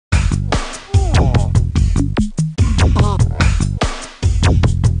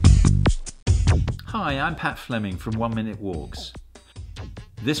Hi, I'm Pat Fleming from 1 Minute Walks.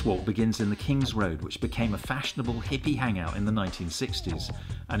 This walk begins in the King's Road, which became a fashionable hippie hangout in the 1960s,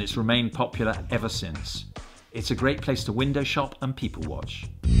 and it's remained popular ever since. It's a great place to window shop and people watch.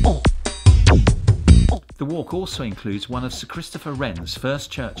 The walk also includes one of Sir Christopher Wren's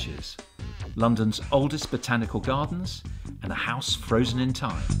first churches, London's oldest botanical gardens, and a house frozen in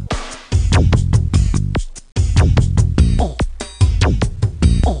time.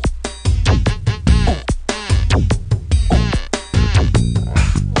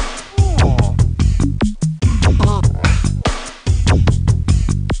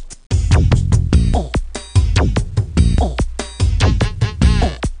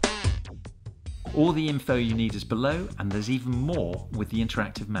 All the info you need is below, and there's even more with the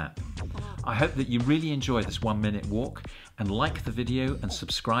interactive map. I hope that you really enjoy this 1 minute walk and like the video and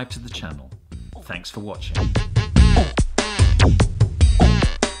subscribe to the channel. Thanks for watching.